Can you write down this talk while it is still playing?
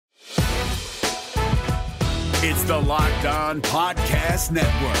It's the Locked On Podcast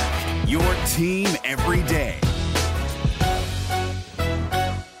Network, your team every day.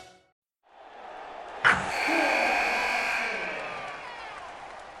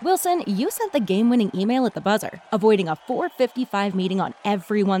 Wilson, you sent the game-winning email at the buzzer, avoiding a 4:55 meeting on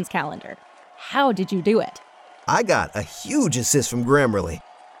everyone's calendar. How did you do it? I got a huge assist from Grammarly,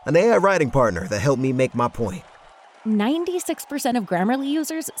 an AI writing partner that helped me make my point. 96% of Grammarly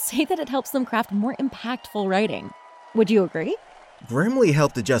users say that it helps them craft more impactful writing. Would you agree? Grammarly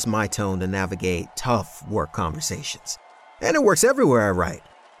helped adjust my tone to navigate tough work conversations. And it works everywhere I write,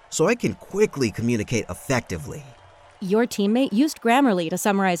 so I can quickly communicate effectively. Your teammate used Grammarly to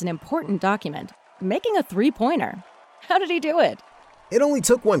summarize an important document, making a 3-pointer. How did he do it? It only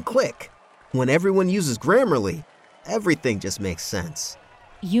took one click. When everyone uses Grammarly, everything just makes sense.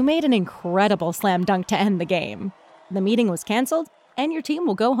 You made an incredible slam dunk to end the game. The meeting was canceled, and your team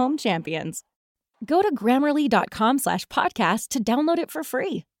will go home champions. Go to Grammarly.com/podcast to download it for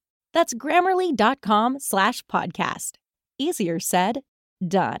free. That's Grammarly.com/podcast. Easier said,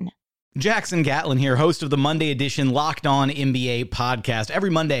 done. Jackson Gatlin here, host of the Monday edition Locked On NBA podcast. Every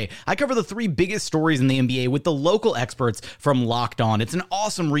Monday, I cover the 3 biggest stories in the NBA with the local experts from Locked On. It's an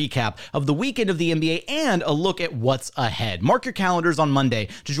awesome recap of the weekend of the NBA and a look at what's ahead. Mark your calendars on Monday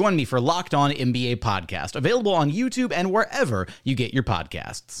to join me for Locked On NBA podcast, available on YouTube and wherever you get your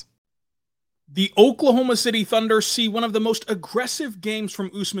podcasts. The Oklahoma City Thunder see one of the most aggressive games from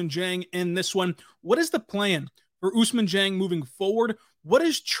Ousmane Dieng in this one. What is the plan for Ousmane Dieng moving forward? What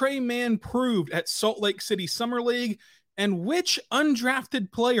has Tre Mann proved at Salt Lake City Summer League? And which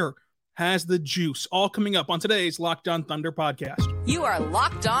undrafted player has the juice? All coming up on today's Locked On Thunder podcast. You are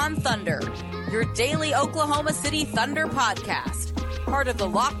Locked On Thunder, your daily Oklahoma City Thunder podcast. Part of the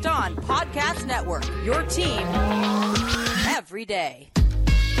Locked On Podcast Network, your team every day.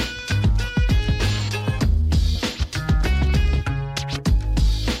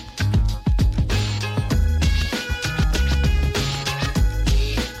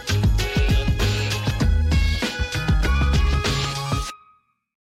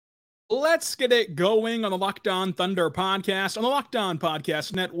 Let's get it going on the Locked On Thunder podcast, on the Locked On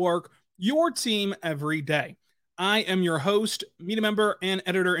Podcast Network, your team every day. I am your host, media member, and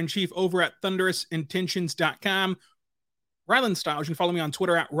editor-in-chief over at thunderousintentions.com. Rylan Styles. You can follow me on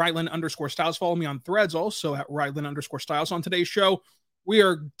Twitter at Rylan_Styles. Follow me on Threads also at Rylan_Styles. On today's show, we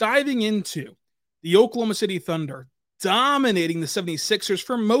are diving into the Oklahoma City Thunder dominating the 76ers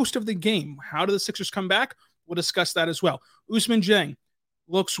for most of the game. How do the Sixers come back? We'll discuss that as well. Ousmane Dieng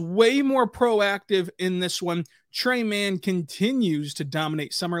looks way more proactive in this one. Tre Mann continues to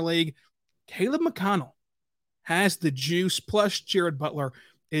dominate Summer League. Caleb McConnell has the juice, plus Jared Butler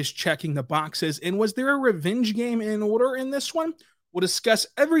is checking the boxes. And was there a revenge game in order in this one? We'll discuss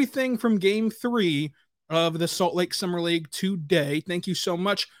everything from Game 3 of the Salt Lake Summer League today. Thank you so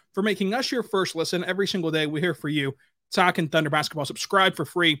much for making us your first listen. Every single day, we're here for you, talking Thunder basketball. Subscribe for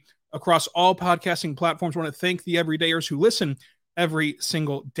free across all podcasting platforms. I want to thank the everydayers who listen every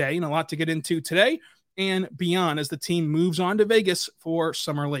single day, and a lot to get into today and beyond as the team moves on to Vegas for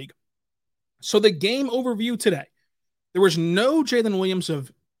Summer League. So the game overview today, there was no Jalen Williams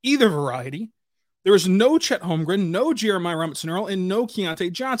of either variety. There was no Chet Holmgren, no Jeremiah Robinson-Earl, and no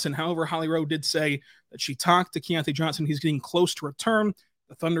Keontae Johnson. However, Holly Rowe did say that she talked to Keontae Johnson. He's getting close to return.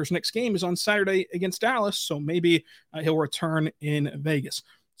 The Thunder's next game is on Saturday against Dallas, so maybe he'll return in Vegas.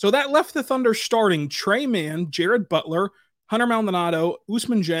 So that left the Thunder starting Tre Mann, Jared Butler, Hunter Maldonado,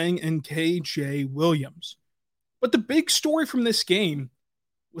 Ousmane Dieng, and KJ Williams. But the big story from this game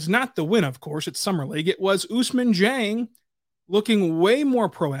was not the win, of course, at Summer League. It was Ousmane Dieng looking way more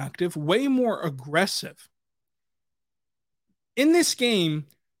proactive, way more aggressive. In this game,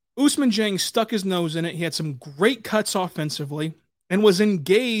 Ousmane Dieng stuck his nose in it. He had some great cuts offensively and was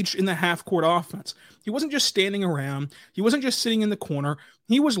engaged in the half-court offense. He wasn't just standing around. He wasn't just sitting in the corner.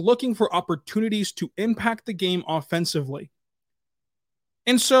 He was looking for opportunities to impact the game offensively.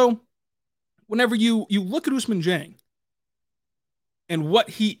 And so, whenever you look at Ousmane Dieng and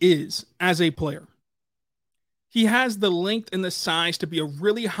what he is as a player, he has the length and the size to be a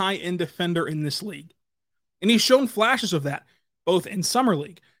really high-end defender in this league. And he's shown flashes of that, both in Summer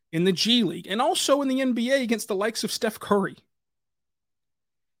League, in the G League, and also in the NBA against the likes of Steph Curry.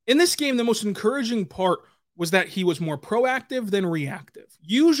 In this game, the most encouraging part was that he was more proactive than reactive.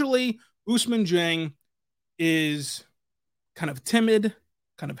 Usually, Ousmane Dieng is kind of timid,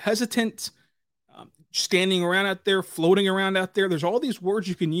 kind of hesitant, standing around out there, floating around out there. There's all these words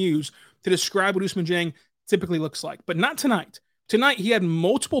you can use to describe what Ousmane Dieng typically looks like, but not tonight. Tonight, he had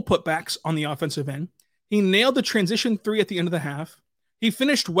multiple putbacks on the offensive end. He nailed the transition 3 at the end of the half. He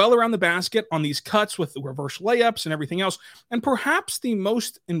finished well around the basket on these cuts with the reverse layups and everything else. And perhaps the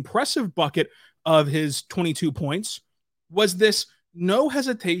most impressive bucket of his 22 points was this no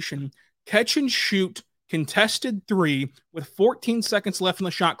hesitation, catch and shoot, contested three with 14 seconds left on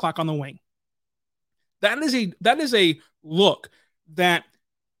the shot clock on the wing. That is a look that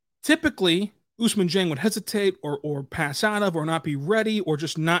typically Ousmane Dieng would hesitate or pass out of or not be ready or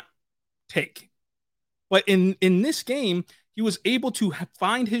just not take. But in this game, he was able to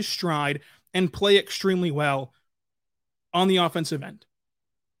find his stride and play extremely well on the offensive end.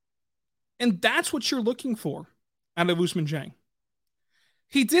 And that's what you're looking for out of Ousmane Dieng.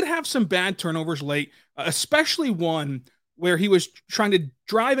 He did have some bad turnovers late, especially one where he was trying to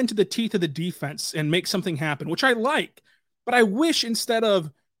drive into the teeth of the defense and make something happen, which I like. But I wish instead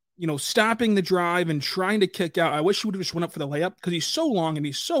of, stopping the drive and trying to kick out, I wish he would have just went up for the layup because he's so long and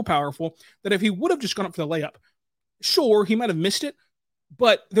he's so powerful that if he would have just gone up for the layup, sure, he might have missed it,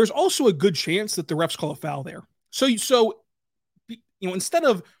 but there's also a good chance that the refs call a foul there. So instead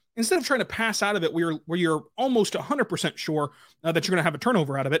of trying to pass out of it where you're almost 100% sure that you're going to have a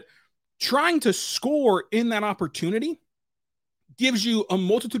turnover out of it, trying to score in that opportunity gives you a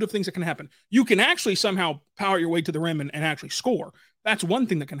multitude of things that can happen. You can actually somehow power your way to the rim and actually score. That's one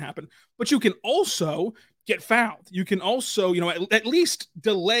thing that can happen. But you can also get fouled. You can also, at least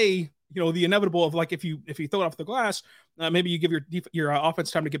delay, the inevitable of like if you throw it off the glass, maybe you give your offense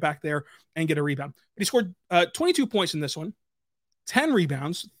time to get back there and get a rebound. But he scored 22 points in this one, 10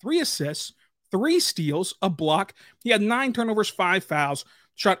 rebounds, 3 assists, 3 steals, a block. He had 9 turnovers, 5 fouls,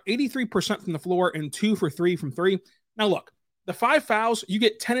 shot 83% from the floor and 2 for 3 from 3. Now look, the 5 fouls, you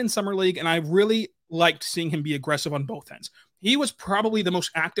get 10 in Summer League, and I really liked seeing him be aggressive on both ends. He was probably the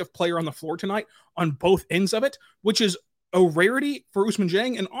most active player on the floor tonight on both ends of it, which is a rarity for Ousmane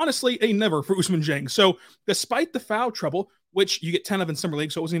Dieng and honestly a never for Ousmane Dieng. So despite the foul trouble, which you get 10 of in Summer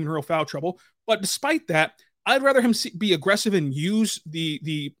League, so it wasn't even real foul trouble, but despite that, I'd rather him be aggressive and use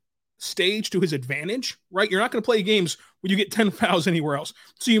the stage to his advantage, right? You're not going to play games where you get 10 fouls anywhere else.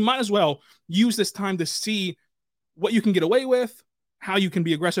 So you might as well use this time to see what you can get away with, how you can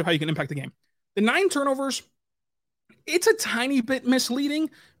be aggressive, how you can impact the game. The 9 turnovers, it's a tiny bit misleading.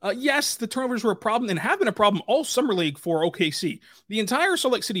 Yes, the turnovers were a problem and have been a problem all Summer League for OKC. The entire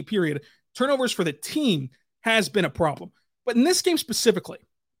Salt Lake City period, turnovers for the team has been a problem. But in this game specifically,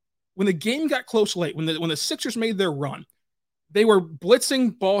 when the game got close late, when the Sixers made their run, they were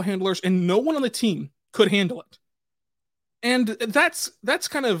blitzing ball handlers and no one on the team could handle it. And that's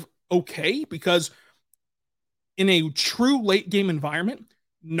kind of okay because in a true late game environment,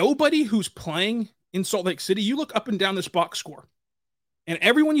 nobody who's playing in Salt Lake City, you look up and down this box score, and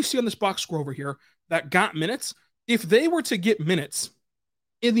everyone you see on this box score over here that got minutes, if they were to get minutes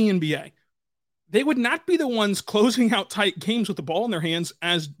in the NBA, they would not be the ones closing out tight games with the ball in their hands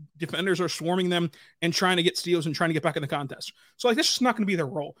as defenders are swarming them and trying to get steals and trying to get back in the contest. So that's just not going to be their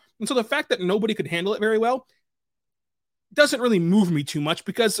role. And so the fact that nobody could handle it very well doesn't really move me too much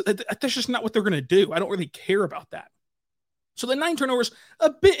because that's just not what they're going to do. I don't really care about that. So the 9 turnovers,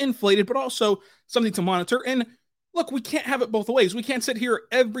 a bit inflated, but also something to monitor. And look, we can't have it both ways. We can't sit here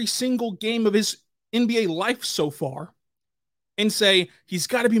every single game of his NBA life so far and say he's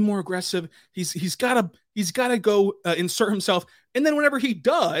got to be more aggressive. He's got to go insert himself. And then whenever he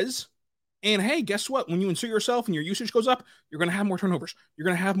does, and hey, guess what? When you insert yourself and your usage goes up, you're going to have more turnovers. You're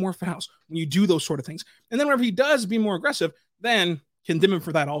going to have more fouls when you do those sort of things. And then whenever he does be more aggressive, then condemn him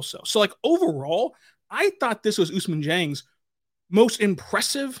for that also. So like overall, I thought this was Ousmane Dieng's most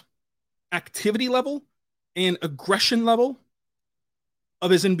impressive activity level and aggression level of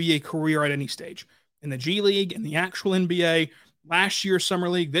his NBA career at any stage. In the G League, in the actual NBA, last year's Summer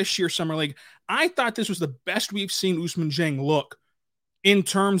League, this year's Summer League, I thought this was the best we've seen Ousmane Dieng look in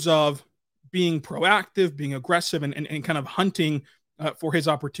terms of being proactive, being aggressive, and kind of hunting for his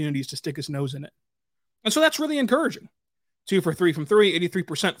opportunities to stick his nose in it. And so that's really encouraging. 2 for 3 from 3,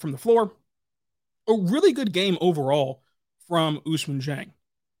 83% from the floor. A really good game overall from Ousmane Dieng.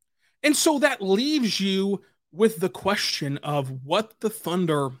 And so that leaves you with the question of what the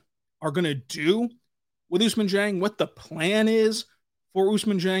Thunder are going to do with Ousmane Dieng, what the plan is for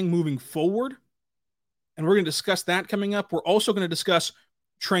Ousmane Dieng moving forward. And we're going to discuss that coming up. We're also going to discuss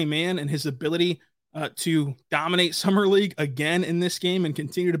Tre Mann and his ability to dominate Summer League again in this game and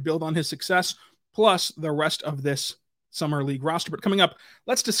continue to build on his success, plus the rest of this Summer League roster. But coming up,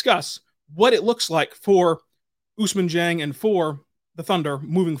 let's discuss what it looks like for Ousmane Dieng and for the Thunder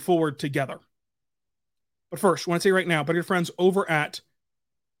moving forward together. But first, I want to say right now, but your friends over at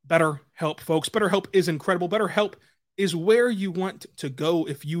BetterHelp, folks. BetterHelp is incredible. BetterHelp is where you want to go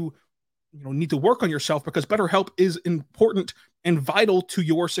if you need to work on yourself, because BetterHelp is important and vital to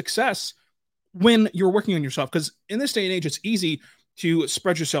your success when you're working on yourself. Because in this day and age, it's easy to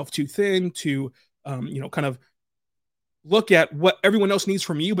spread yourself too thin, to kind of look at what everyone else needs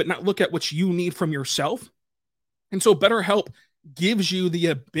from you, but not look at what you need from yourself. And so BetterHelp gives you the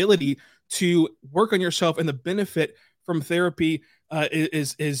ability to work on yourself, and the benefit from therapy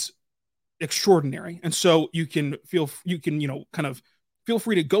is extraordinary. And so you can kind of feel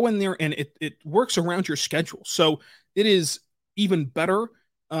free to go in there, and it works around your schedule. So it is even better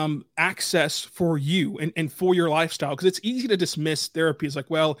access for you and for your lifestyle, because it's easy to dismiss therapy as like,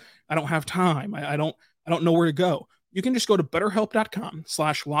 well, I don't have time. I don't know where to go. You can just go to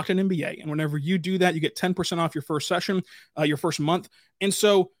betterhelp.com/LockedOnNBA. And whenever you do that, you get 10% off your first session, your first month. And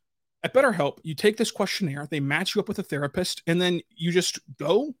so at BetterHelp, you take this questionnaire, they match you up with a therapist, and then you just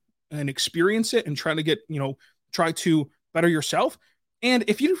go and experience it and try to better yourself. And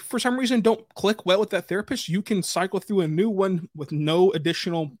if you, for some reason, don't click well with that therapist, you can cycle through a new one with no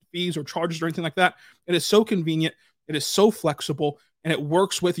additional fees or charges or anything like that. It is so convenient. It is so flexible, and it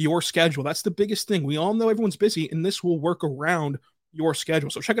works with your schedule. That's the biggest thing. We all know everyone's busy, and this will work around your schedule.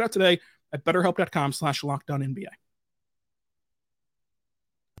 So check it out today at betterhelp.com/LockedOnNBA.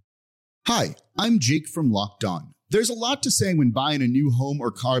 Hi, I'm Jake from Locked On. There's a lot to say when buying a new home or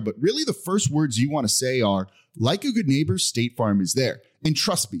car, but really the first words you want to say are, like a good neighbor, State Farm is there. And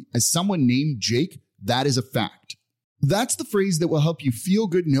trust me, as someone named Jake, that is a fact. That's the phrase that will help you feel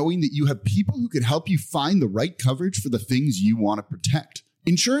good knowing that you have people who could help you find the right coverage for the things you want to protect.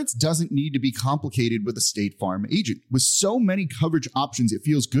 Insurance doesn't need to be complicated with a State Farm agent. With so many coverage options, it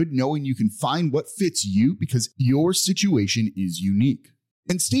feels good knowing you can find what fits you because your situation is unique.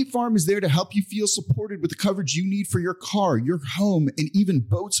 And State Farm is there to help you feel supported with the coverage you need for your car, your home, and even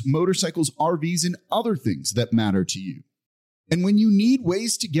boats, motorcycles, RVs, and other things that matter to you. And when you need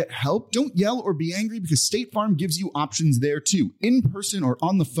ways to get help, don't yell or be angry, because State Farm gives you options there too, in person or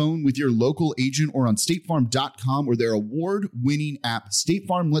on the phone with your local agent or on statefarm.com or their award-winning app. State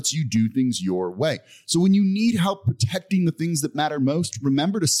Farm lets you do things your way. So when you need help protecting the things that matter most,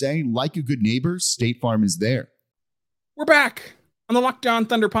 remember to say, like a good neighbor, State Farm is there. We're back on the Locked On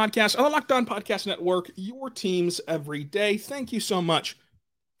Thunder podcast, on the Locked On Podcast Network, your teams every day. Thank you so much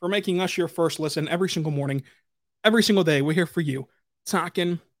for making us your first listen every single morning. Every single day, we're here for you,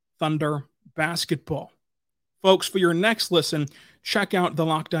 talking Thunder basketball. Folks, for your next listen, check out the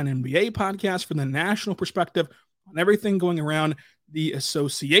Locked On NBA podcast for the national perspective on everything going around the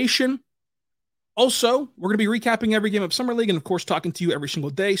association. Also, we're going to be recapping every game of Summer League and, of course, talking to you every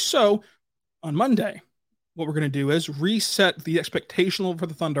single day. So, on Monday, what we're going to do is reset the expectation for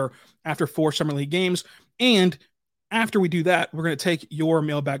the Thunder after 4 Summer League games. And after we do that, we're going to take your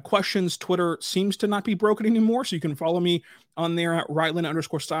mailbag questions. Twitter seems to not be broken anymore, so you can follow me on there at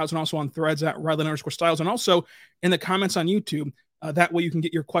Ryland_Styles and also on Threads at Ryland_Styles and also in the comments on YouTube. That way you can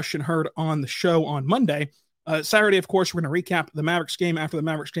get your question heard on the show on Monday. Saturday, of course, we're going to recap the Mavericks game after the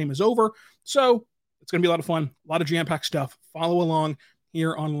Mavericks game is over. So it's going to be a lot of fun, a lot of jam-packed stuff. Follow along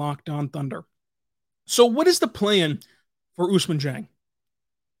here on Locked On Thunder. So what is the plan for Ousmane Dieng?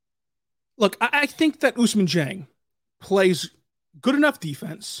 Look, I think that Ousmane Dieng plays good enough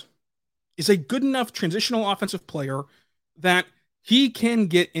defense, is a good enough transitional offensive player that he can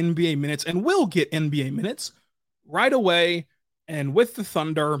get NBA minutes and will get NBA minutes right away and with the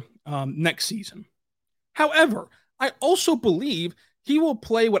Thunder next season. However, I also believe he will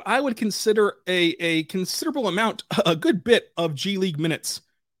play what I would consider a considerable amount, a good bit of G League minutes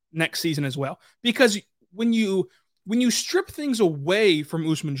next season as well. Because when you strip things away from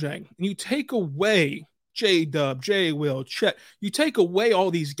Ousmane Dieng and you take away J-Dub, J-Will, Chet, you take away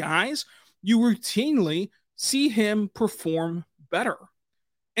all these guys, you routinely see him perform better.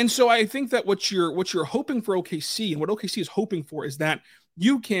 And so I think that what you're hoping for OKC and what OKC is hoping for is that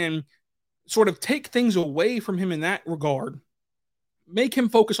you can sort of take things away from him in that regard, make him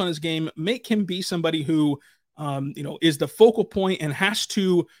focus on his game, make him be somebody who is the focal point and has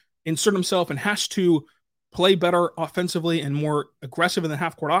to insert himself and has to play better offensively and more aggressive in the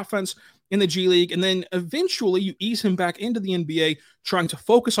half-court offense in the G League. And then eventually you ease him back into the NBA, trying to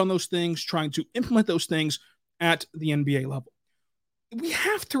focus on those things, trying to implement those things at the NBA level. We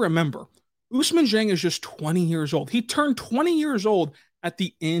have to remember, Ousmane Dieng is just 20 years old. He turned 20 years old at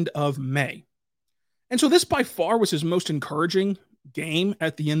the end of May. And so this by far was his most encouraging game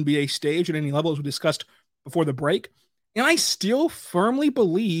at the NBA stage at any level, as we discussed before the break. And I still firmly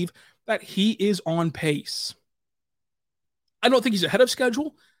believe that he is on pace. I don't think he's ahead of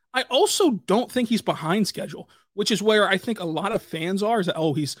schedule. I also don't think he's behind schedule, which is where I think a lot of fans are, is that,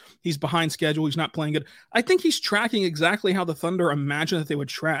 oh, he's behind schedule, he's not playing good. I think he's tracking exactly how the Thunder imagined that they would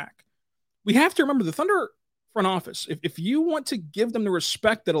track. We have to remember the Thunder front office, if you want to give them the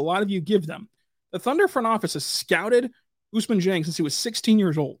respect that a lot of you give them, the Thunder front office has scouted Ousmane Dieng since he was 16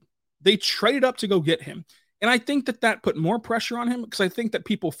 years old. They traded up to go get him. And I think that put more pressure on him because I think that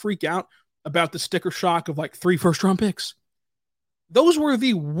people freak out about the sticker shock of like 3 first-round picks. Those were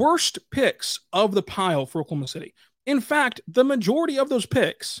the worst picks of the pile for Oklahoma City. In fact, the majority of those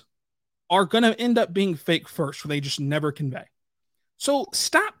picks are going to end up being fake first, where they just never convey. So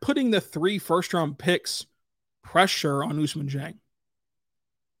stop putting the 3 first-round picks pressure on Ousmane Dieng.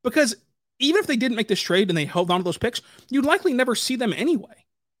 Because even if they didn't make this trade and they held on to those picks, you'd likely never see them anyway.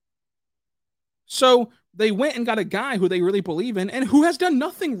 So they went and got a guy who they really believe in and who has done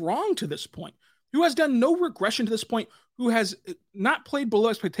nothing wrong to this point, who has done no regression to this point, who has not played below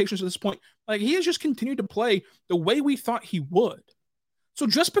expectations to this point. Like, he has just continued to play the way we thought he would. So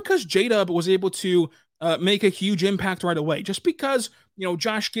just because J-Dub was able to make a huge impact right away, just because,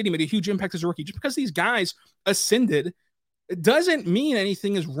 Josh Giddey made a huge impact as a rookie, just because these guys ascended, it doesn't mean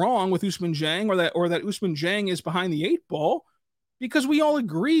anything is wrong with Ousmane Dieng or that Ousmane Dieng is behind the 8 ball, because we all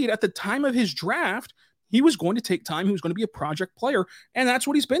agreed at the time of his draft he was going to take time, he was going to be a project player, and that's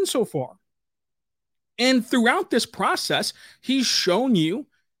what he's been so far. And throughout this process, he's shown you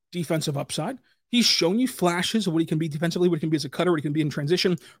defensive upside. He's shown you flashes of what he can be defensively, what he can be as a cutter, what he can be in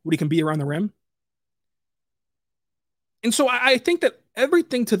transition, what he can be around the rim. And so I think that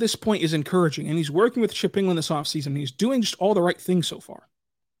everything to this point is encouraging, and he's working with Chip England this offseason. He's doing just all the right things so far.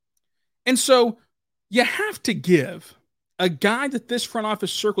 And so you have to give a guy that this front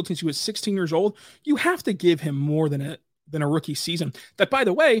office circled since he was 16 years old, you have to give him more than a rookie season that, by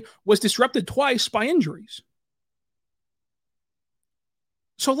the way, was disrupted twice by injuries.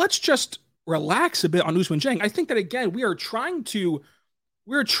 So let's just relax a bit on Ousmane Dieng. I think that, again, we are trying to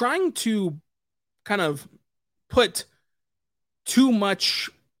kind of put too much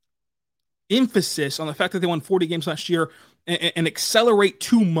emphasis on the fact that they won 40 games last year and accelerate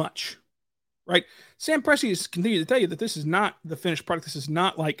too much, right? Sam Presti has continued to tell you that this is not the finished product. This is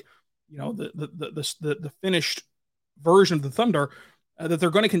not like, the finished version of the Thunder, that they're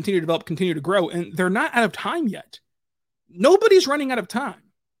going to continue to develop, continue to grow, and they're not out of time yet. Nobody's running out of time.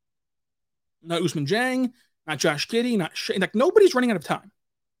 Not Ousmane Dieng, not Josh Giddey, not Shane. Like, nobody's running out of time.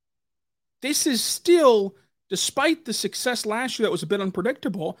 This is still, despite the success last year that was a bit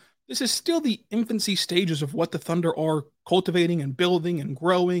unpredictable, this is still the infancy stages of what the Thunder are cultivating and building and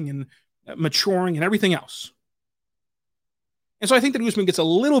growing and maturing and everything else. And so I think that Ousmane gets a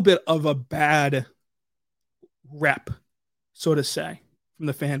little bit of a bad rep, so to say, from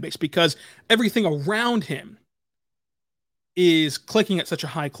the fan base, because everything around him is clicking at such a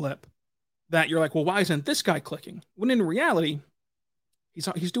high clip that you're like, well, why isn't this guy clicking? When in reality,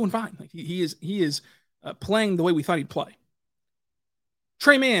 he's doing fine. Like, he is playing the way we thought he'd play.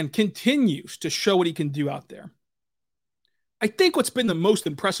 Tre Mann continues to show what he can do out there. I think what's been the most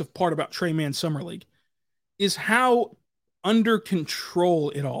impressive part about Tre Mann Summer League is how under control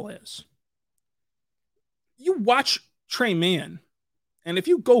it all is. You watch Tre Mann, and if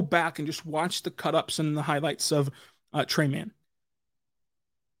you go back and just watch the cut-ups and the highlights of Tre Mann,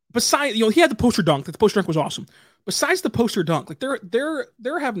 besides, he had the poster dunk. The poster dunk was awesome. Besides the poster dunk, like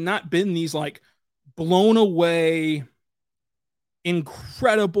there have not been these like blown away,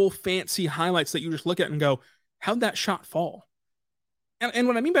 incredible, fancy highlights that you just look at and go, how'd that shot fall? And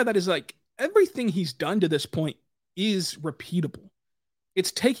what I mean by that is, like, everything he's done to this point is repeatable.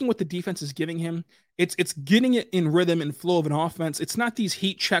 It's taking what the defense is giving him. It's getting it in rhythm and flow of an offense. It's not these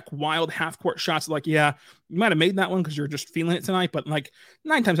heat check, wild half-court shots like, yeah, you might have made that one because you're just feeling it tonight, but like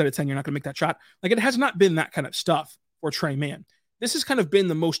 9 times out of 10, you're not going to make that shot. Like, it has not been that kind of stuff for Tre Mann. This has kind of been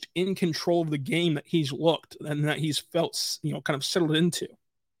the most in control of the game that he's looked and that he's felt, kind of settled into.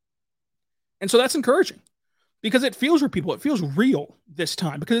 And so that's encouraging because it feels repeatable. It feels real this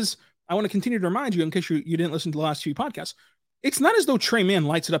time, because I want to continue to remind you, in case you didn't listen to the last few podcasts, it's not as though Tre Mann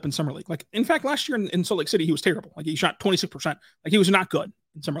lights it up in Summer League. Like, in fact, last year in Salt Lake City, he was terrible. Like, he shot 26%. Like, he was not good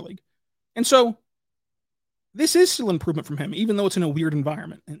in Summer League. And so this is still improvement from him, even though it's in a weird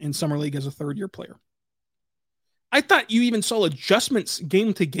environment in Summer League as a third-year player. I thought you even saw adjustments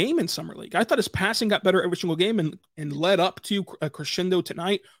game to game in Summer League. I thought his passing got better every single game and led up to a crescendo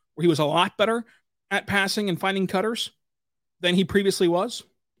tonight where he was a lot better at passing and finding cutters than he previously was.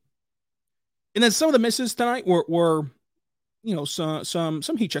 And then some of the misses tonight were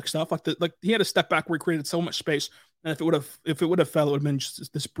some heat check stuff. Like he had a step back where he created so much space, and if it would have fell, it would have been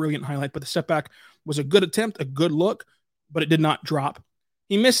just this brilliant highlight. But the step back was a good attempt, a good look, but it did not drop.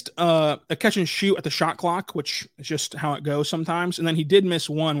 He missed a catch and shoot at the shot clock, which is just how it goes sometimes. And then he did miss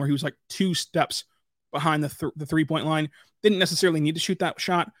one where he was like 2 steps behind the 3-point line. Didn't necessarily need to shoot that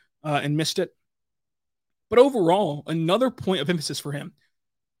shot and missed it. But overall, another point of emphasis for him.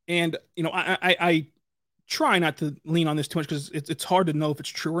 And, you know, I try not to lean on this too much because it's hard to know if it's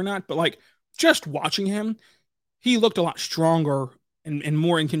true or not. But like just watching him, he looked a lot stronger and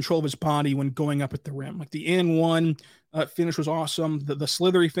more in control of his body when going up at the rim. Like the and-one finish was awesome. The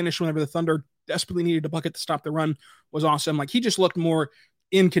slithery finish whenever the Thunder desperately needed a bucket to stop the run was awesome. Like he just looked more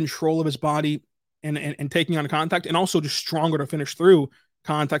in control of his body and taking on contact, and also just stronger to finish through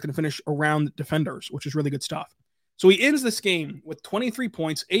contact and finish around defenders, which is really good stuff. So he ends this game with 23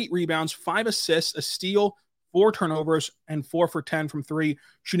 points, 8 rebounds, 5 assists, a steal, 4 turnovers, and 4 for 10 from 3,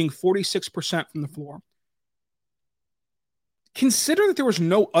 shooting 46% from the floor. Consider that there was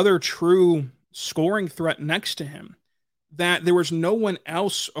no other true scoring threat next to him, that there was no one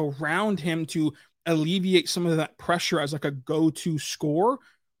else around him to alleviate some of that pressure as like a go-to scorer.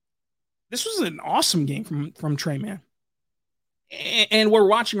 This was an awesome game from Tre Mann. And we're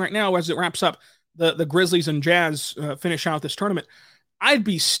watching right now as it wraps up the Grizzlies and Jazz finish out this tournament. I'd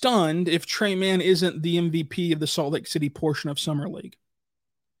be stunned if Tre Mann isn't the MVP of the Salt Lake City portion of Summer League.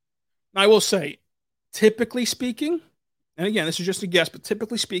 I will say, typically speaking, and again, this is just a guess, but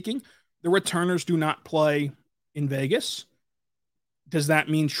typically speaking, the returners do not play in Vegas. Does that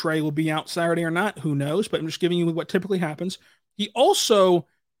mean Trey will be out Saturday or not? Who knows? But I'm just giving you what typically happens. He also,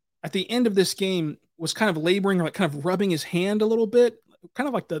 at the end of this game, was kind of laboring, or like kind of rubbing his hand a little bit, kind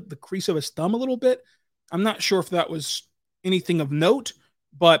of like the crease of his thumb a little bit. I'm not sure if that was anything of note,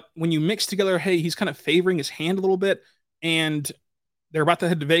 but when you mix together, hey, he's kind of favoring his hand a little bit, and they're about to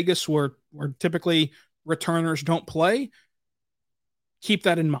head to Vegas where typically returners don't play. Keep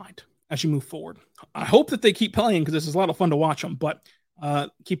that in mind as you move forward. I hope that they keep playing because this is a lot of fun to watch them, but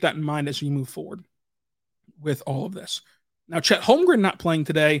keep that in mind as you move forward with all of this. Now, Chet Holmgren not playing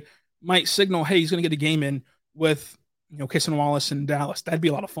today might signal, hey, he's going to get a game in with, you know, Cason Wallace in Dallas. That'd be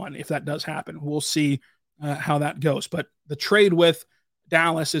a lot of fun if that does happen. We'll see how that goes. But the trade with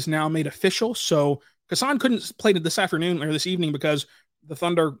Dallas is now made official. So Cason couldn't play this afternoon or this evening because the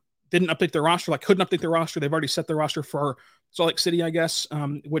Thunder didn't update their roster, like couldn't update their roster. They've already set their roster for Salt Lake City, I guess,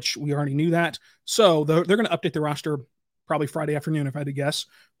 which we already knew that. So they're going to update the roster probably Friday afternoon, if I had to guess,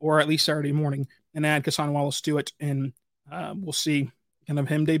 or at least Saturday morning, and add Cason Wallace to it. And we'll see kind of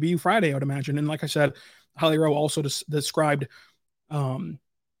him debut Friday, I would imagine. And like I said, Holly Rowe also described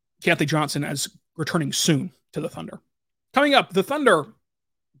Keontae Johnson as returning soon to the Thunder. Coming up, the Thunder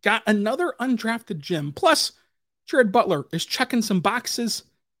got another undrafted gem. Plus, Jared Butler is checking some boxes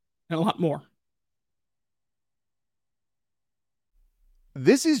and a lot more.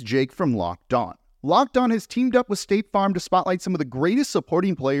 This is Jake from Locked On. Locked On has teamed up with State Farm to spotlight some of the greatest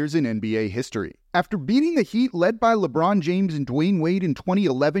supporting players in NBA history. After beating the Heat led by LeBron James and Dwayne Wade in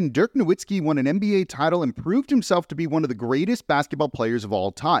 2011, Dirk Nowitzki won an NBA title and proved himself to be one of the greatest basketball players of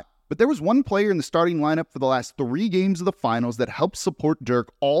all time. But there was one player in the starting lineup for the last 3 games of the finals that helped support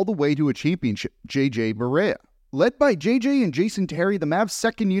Dirk all the way to a championship, JJ Barea. Led by JJ and Jason Terry, the Mavs'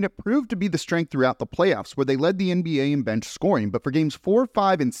 second unit proved to be the strength throughout the playoffs, where they led the NBA in bench scoring. But for games 4,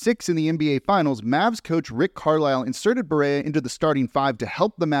 5, and 6 in the NBA Finals, Mavs coach Rick Carlisle inserted Barea into the starting 5 to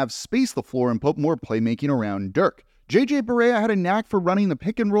help the Mavs space the floor and put more playmaking around Dirk. JJ Barea had a knack for running the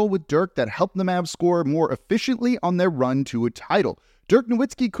pick and roll with Dirk that helped the Mavs score more efficiently on their run to a title. Dirk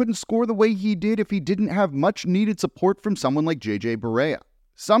Nowitzki couldn't score the way he did if he didn't have much needed support from someone like JJ Barea.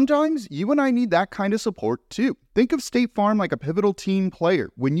 Sometimes you and I need that kind of support too. Think of State Farm like a pivotal team player.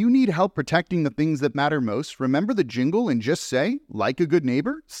 When you need help protecting the things that matter most, remember the jingle and just say, like a good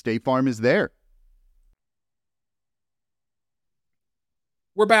neighbor, State Farm is there.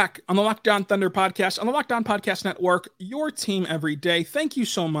 We're back on the Locked On Thunder podcast, on the Locked On Podcast Network, your team every day. Thank you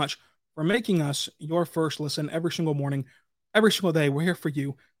so much for making us your first listen every single morning, every single day. We're here for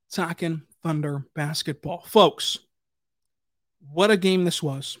you, talking Thunder basketball. Folks, what a game this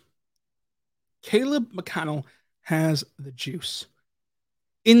was. Caleb McConnell has the juice.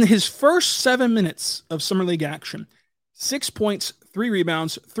 In his first 7 minutes of Summer League action, 6 points, 3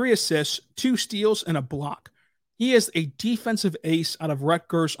 rebounds, 3 assists, 2 steals, and a block. He is a defensive ace out of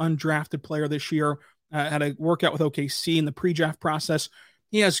Rutgers, undrafted player this year. Had a workout with OKC in the pre-draft process.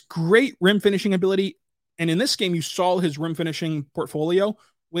 He has great rim finishing ability. And in this game, you saw his rim finishing portfolio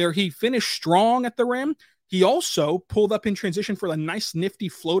where he finished strong at the rim. He also pulled up in transition for a nice nifty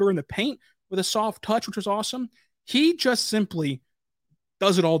floater in the paint with a soft touch, which was awesome. He just simply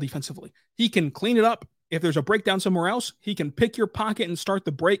does it all defensively. He can clean it up. If there's a breakdown somewhere else, he can pick your pocket and start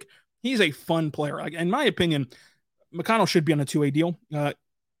the break. He's a fun player. In my opinion, McConnell should be on a 2-way deal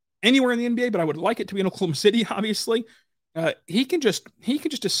anywhere in the NBA, but I would like it to be in Oklahoma City, obviously. He can just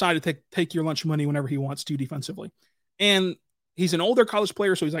decide to take your lunch money whenever he wants to defensively. And He's an older college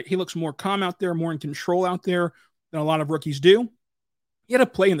player, so he looks more calm out there, more in control out there than a lot of rookies do. He had a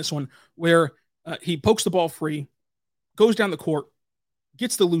play in this one where he pokes the ball free, goes down the court,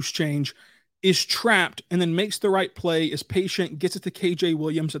 gets the loose change, is trapped, and then makes the right play, is patient, gets it to KJ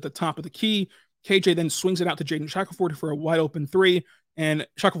Williams at the top of the key. KJ then swings it out to Jaden Shackelford for a wide open three, and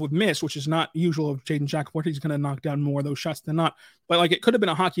Shackelford missed, which is not usual of Jaden Shackelford. He's going to knock down more of those shots than not. But it could have been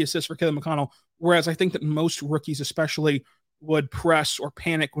a hockey assist for Caleb McConnell, whereas I think that most rookies especially would press or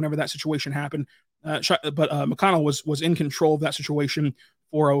panic whenever that situation happened. But McConnell was in control of that situation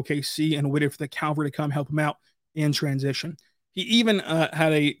for OKC and waited for the Calvary to come help him out in transition. He even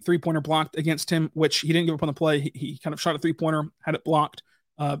had a three-pointer blocked against him, which he didn't give up on the play. He kind of shot a three-pointer, had it blocked.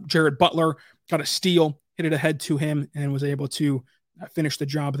 Jared Butler got a steal, hit it ahead to him, and was able to finish the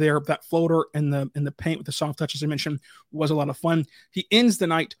job there. That floater in the paint with the soft touch, as I mentioned, was a lot of fun. He ends the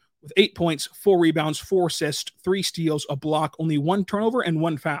night with 8 points, 4 rebounds, 4 assists, 3 steals, a block, only 1 turnover, and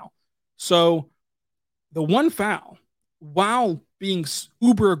 1 foul. So the 1 foul, while being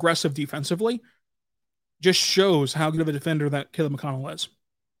uber aggressive defensively, just shows how good of a defender that Caleb McConnell is.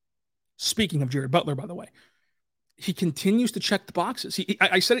 Speaking of Jared Butler, by the way, he continues to check the boxes.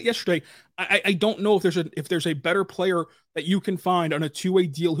 I said it yesterday. I don't know if there's a better player that you can find on a two-way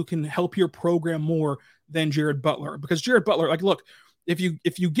deal who can help your program more than Jared Butler. Because Jared Butler, look, if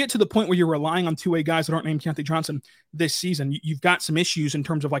you get to the point where you're relying on two-way guys that aren't named Keontae Johnson this season, you've got some issues in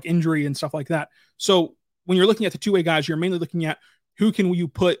terms of injury and stuff like that. So when you're looking at the two-way guys, you're mainly looking at who can you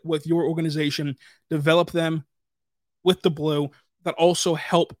put with your organization, develop them with the blue, that also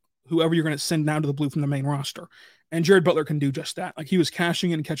help whoever you're going to send down to the blue from the main roster. And Jared Butler can do just that. He was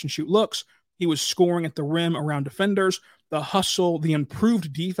cashing in catch and shoot looks. He was scoring at the rim around defenders. The hustle, the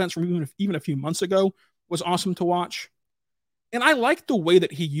improved defense from even a few months ago was awesome to watch. And I like the way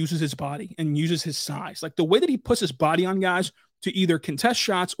that he uses his body and uses his size. The way that he puts his body on guys to either contest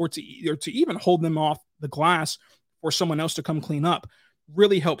shots or to even hold them off the glass for someone else to come clean up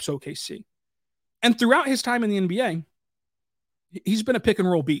really helps OKC. And throughout his time in the NBA, he's been a pick and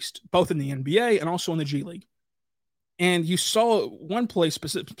roll beast, both in the NBA and also in the G League. And you saw one play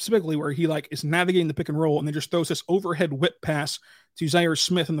specifically where he is navigating the pick and roll and then just throws this overhead whip pass to Zaire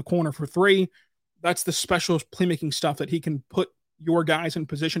Smith in the corner for 3. That's the special playmaking stuff that he can put your guys in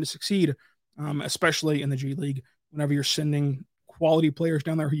position to succeed, especially in the G League, whenever you're sending quality players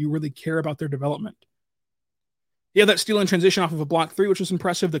down there who you really care about their development. He had that steal in transition off of a block 3, which was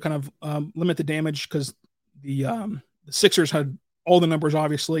impressive to kind of limit the damage because the Sixers had all the numbers,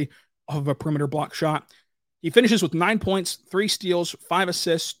 obviously, of a perimeter block shot. He finishes with 9 points, 3 steals, 5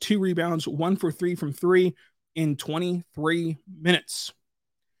 assists, 2 rebounds, 1 for 3 from 3 in 23 minutes.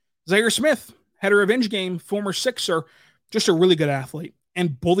 Zaire Smith had a revenge game, former Sixer, just a really good athlete,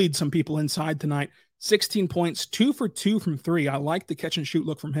 and bullied some people inside tonight. 16 points, 2 for 2 from 3. I like the catch and shoot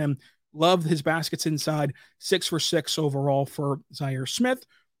look from him. Loved his baskets inside. 6 for 6 overall for Zaire Smith.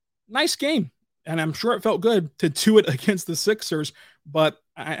 Nice game. And I'm sure it felt good to do it against the Sixers, but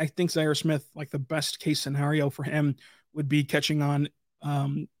I think Zaire Smith, the best case scenario for him would be catching on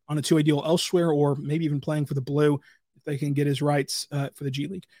a two-way deal elsewhere, or maybe even playing for the Blue if they can get his rights for the G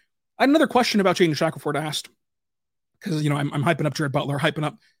League. I had another question about Jaden Shackelford asked, because I'm hyping up Jared Butler, hyping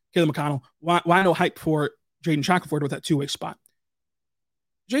up Caleb McConnell. Why no hype for Jaden Shackelford with that two-way spot?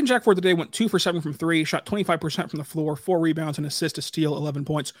 Jaden Shackelford today went 2 for 7 from 3, shot 25% from the floor, 4 rebounds, an assist, a steal, 11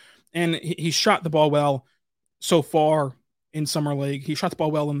 points. And he shot the ball well so far in Summer League. He shot the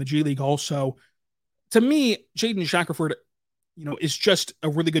ball well in the G League also. To me, Jaden Shackelford, is just a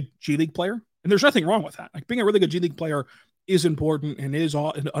really good G League player. And there's nothing wrong with that. Being a really good G League player is important and is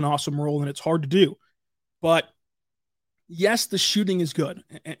an awesome role, and it's hard to do. But yes, the shooting is good.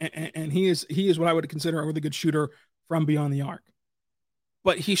 And he is what I would consider a really good shooter from beyond the arc.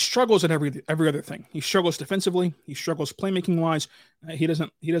 But he struggles at every other thing. He struggles defensively. He struggles playmaking wise. He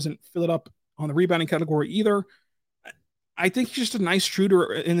doesn't fill it up on the rebounding category either. I think he's just a nice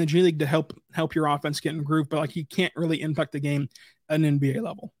shooter in the G League to help your offense get in groove, but he can't really impact the game at an NBA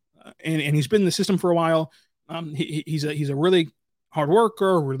level. And he's been in the system for a while. He's a really hard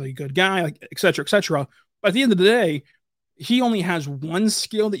worker, really good guy, et cetera, et cetera. But at the end of the day, he only has one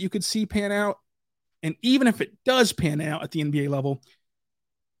skill that you could see pan out. And even if it does pan out at the NBA level,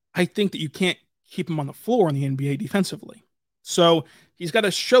 I think that you can't keep him on the floor in the NBA defensively. So he's got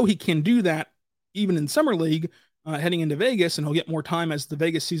to show he can do that even in Summer League heading into Vegas, and he'll get more time as the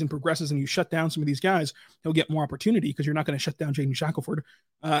Vegas season progresses and you shut down some of these guys. He'll get more opportunity because you're not going to shut down Jaden Shackelford.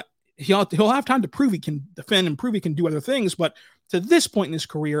 He'll have time to prove he can defend and prove he can do other things. But to this point in his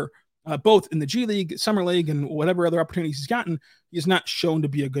career, both in the G League, Summer League, and whatever other opportunities he's gotten, he's not shown to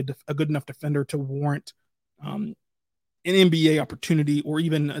be a good enough defender to warrant an NBA opportunity or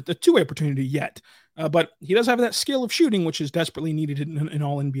even a two-way opportunity yet. But he does have that skill of shooting, which is desperately needed in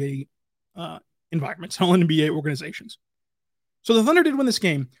all NBA environments, all NBA organizations. So the Thunder did win this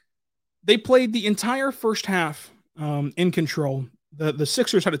game. They played the entire first half in control. The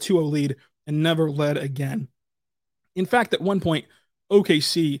Sixers had a 2-0 lead and never led again. In fact, at one point,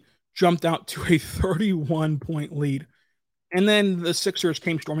 OKC jumped out to a 31-point lead. And then the Sixers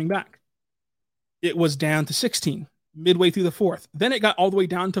came storming back. It was down to 16 midway through the fourth. Then it got all the way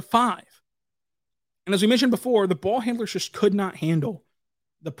down to 5. And as we mentioned before, the ball handlers just could not handle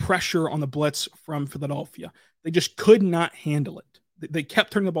the pressure on the blitz from Philadelphia. They just could not handle it. They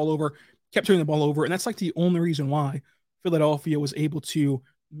kept turning the ball over, and that's like the only reason why Philadelphia was able to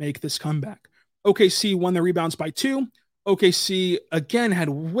make this comeback. OKC won the rebounds by 2. OKC, again, had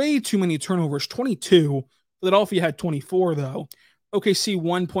way too many turnovers, 22. Philadelphia had 24, though. OKC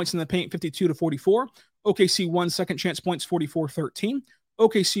won points in the paint, 52-44. OKC won second chance points, 44-13.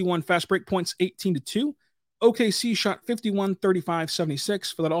 OKC won fast break points, 18-2. OKC shot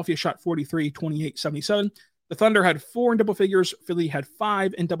 51-35-76. Philadelphia shot 43-28-77. The Thunder had 4 in double figures. Philly had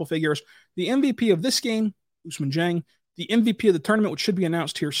 5 in double figures. The MVP of this game, Ousmane Dieng. The MVP of the tournament, which should be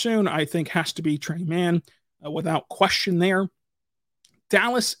announced here soon, I think has to be Trey Mann, without question there.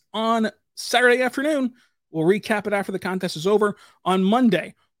 Dallas on Saturday afternoon. We'll recap it after the contest is over. On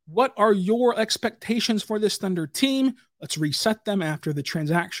Monday, what are your expectations for this Thunder team? Let's reset them after the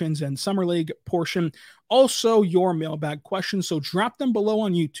transactions and Summer League portion. Also, your mailbag questions. So drop them below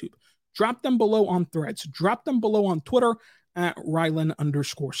on YouTube. Drop them below on Threads. Drop them below on Twitter at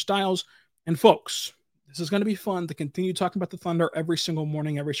Rylan_Styles. And folks, this is going to be fun to continue talking about the Thunder every single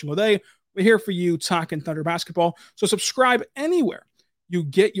morning, every single day. We're here for you talking Thunder basketball. So subscribe anywhere you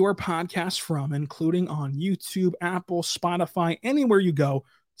get your podcast from, including on YouTube, Apple, Spotify, anywhere you go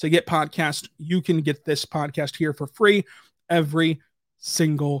to get podcasts. You can get this podcast here for free every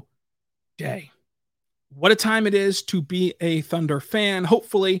single day. What a time it is to be a Thunder fan.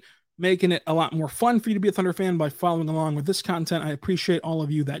 Hopefully making it a lot more fun for you to be a Thunder fan by following along with this content. I appreciate all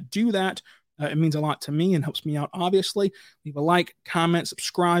of you that do that. It means a lot to me and helps me out, obviously. Leave a like, comment,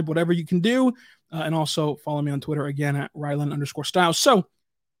 subscribe, whatever you can do. And also follow me on Twitter again at Rylan_Styles. So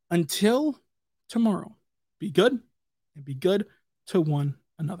until tomorrow, be good and be good to one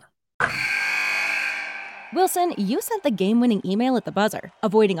another. Wilson, you sent the game-winning email at the buzzer,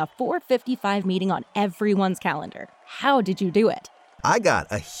 avoiding a 4:55 meeting on everyone's calendar. How did you do it? I got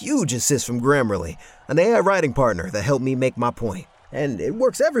a huge assist from Grammarly, an AI writing partner that helped me make my point. And it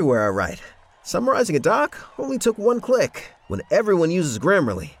works everywhere I write. Summarizing a doc only took one click. When everyone uses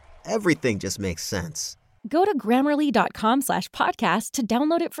Grammarly, everything just makes sense. Go to Grammarly.com/podcast to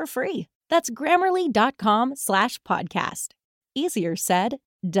download it for free. That's Grammarly.com/podcast. Easier said,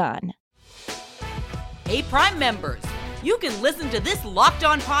 done. Hey, Prime members, you can listen to this Locked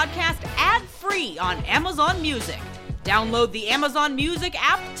On podcast ad-free on Amazon Music. Download the Amazon Music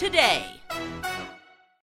app today.